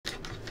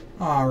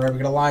Alright, we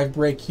got a live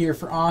break here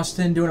for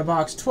Austin, doing a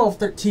box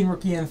 12-13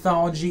 Rookie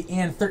Anthology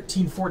and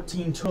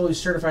 13-14 Totally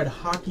Certified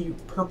Hockey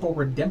Purple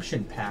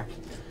Redemption Pack.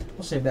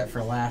 We'll save that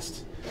for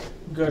last.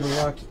 Good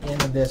luck in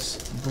this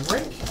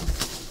break.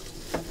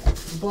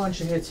 Bunch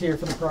of hits here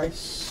for the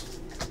price.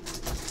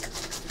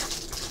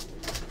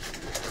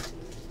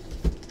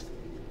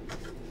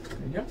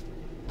 There you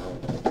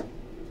go.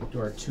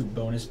 Do our 2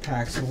 bonus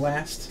packs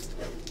last.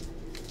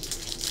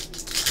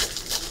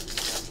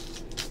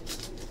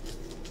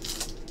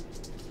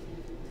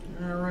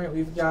 Alright,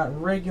 we've got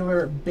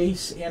regular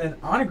base and an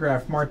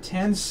autograph.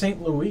 Martin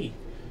St. Louis.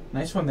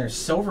 Nice one there.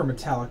 Silver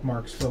metallic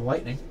marks for the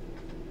Lightning.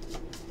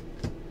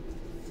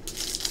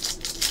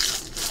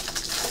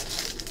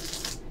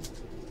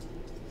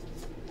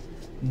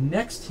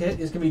 Next hit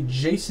is going to be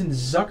Jason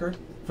Zucker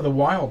for the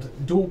Wild.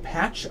 Dual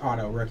patch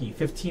auto rookie.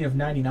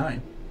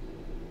 15/99.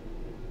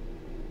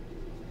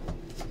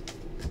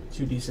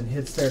 2 decent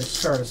hits there to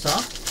start us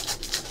off.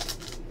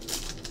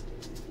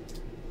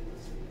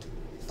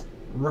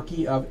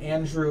 Rookie of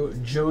Andrew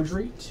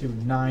Jodry to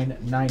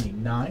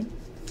 9/99.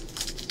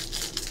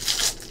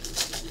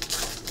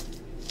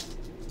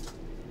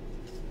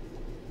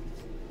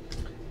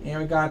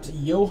 And we got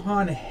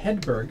Johan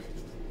Hedberg,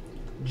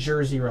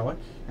 jersey relic.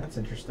 That's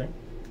interesting.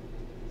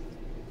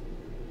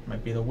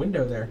 Might be the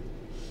window there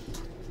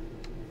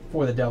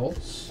for the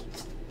Devils.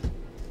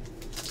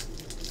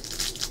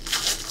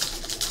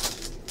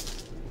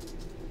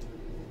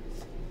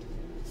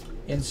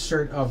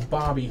 Insert of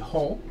Bobby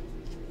Hull.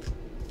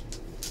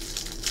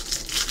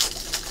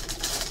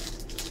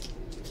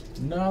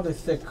 Another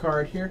thick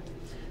card here.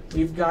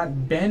 We've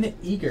got Ben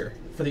Eager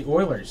for the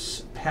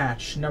Oilers,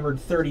 patch numbered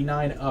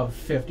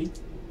 39/50.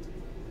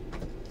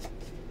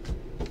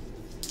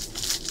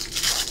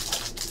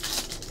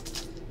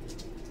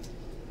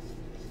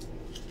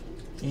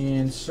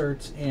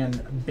 Insert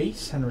and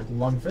base Henrik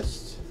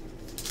Lundqvist.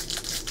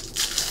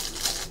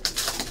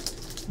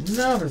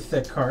 Another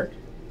thick card.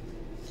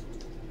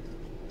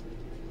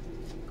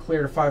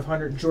 Clear to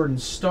 500, Jordan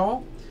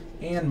Stahl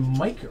and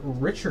Mike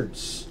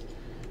Richards.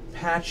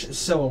 Patch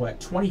silhouette,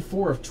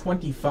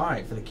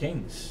 24/25 for the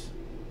Kings.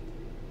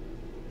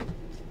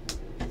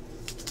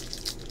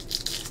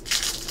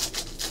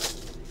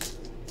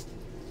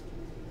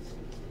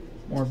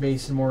 More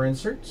base and more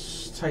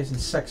inserts. Tyson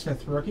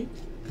Sexsmith rookie.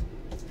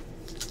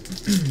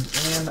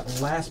 And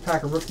last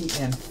pack of Rookie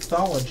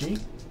Anthology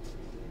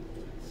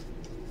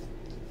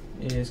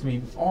is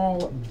going to be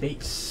all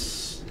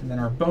base. And then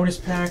our bonus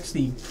packs,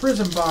 the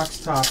Prism Box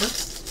Topper.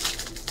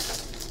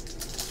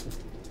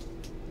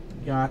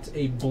 Got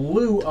a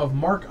blue of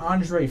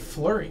Marc-Andre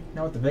Fleury,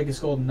 now with the Vegas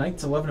Golden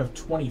Knights,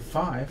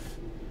 11/25.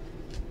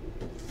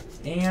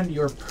 And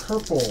your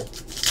purple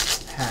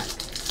pack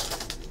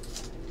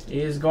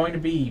is going to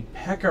be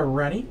Pekka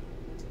Rinne,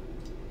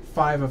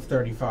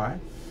 5/35.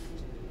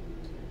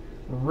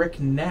 Rick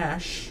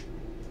Nash,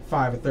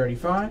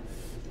 5/35.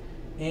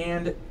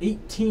 And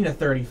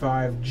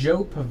 18/35,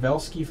 Joe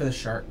Pavelski for the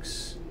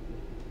Sharks.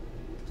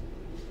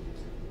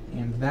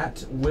 And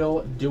that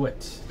will do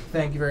it.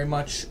 Thank you very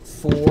much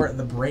for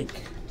the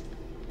break.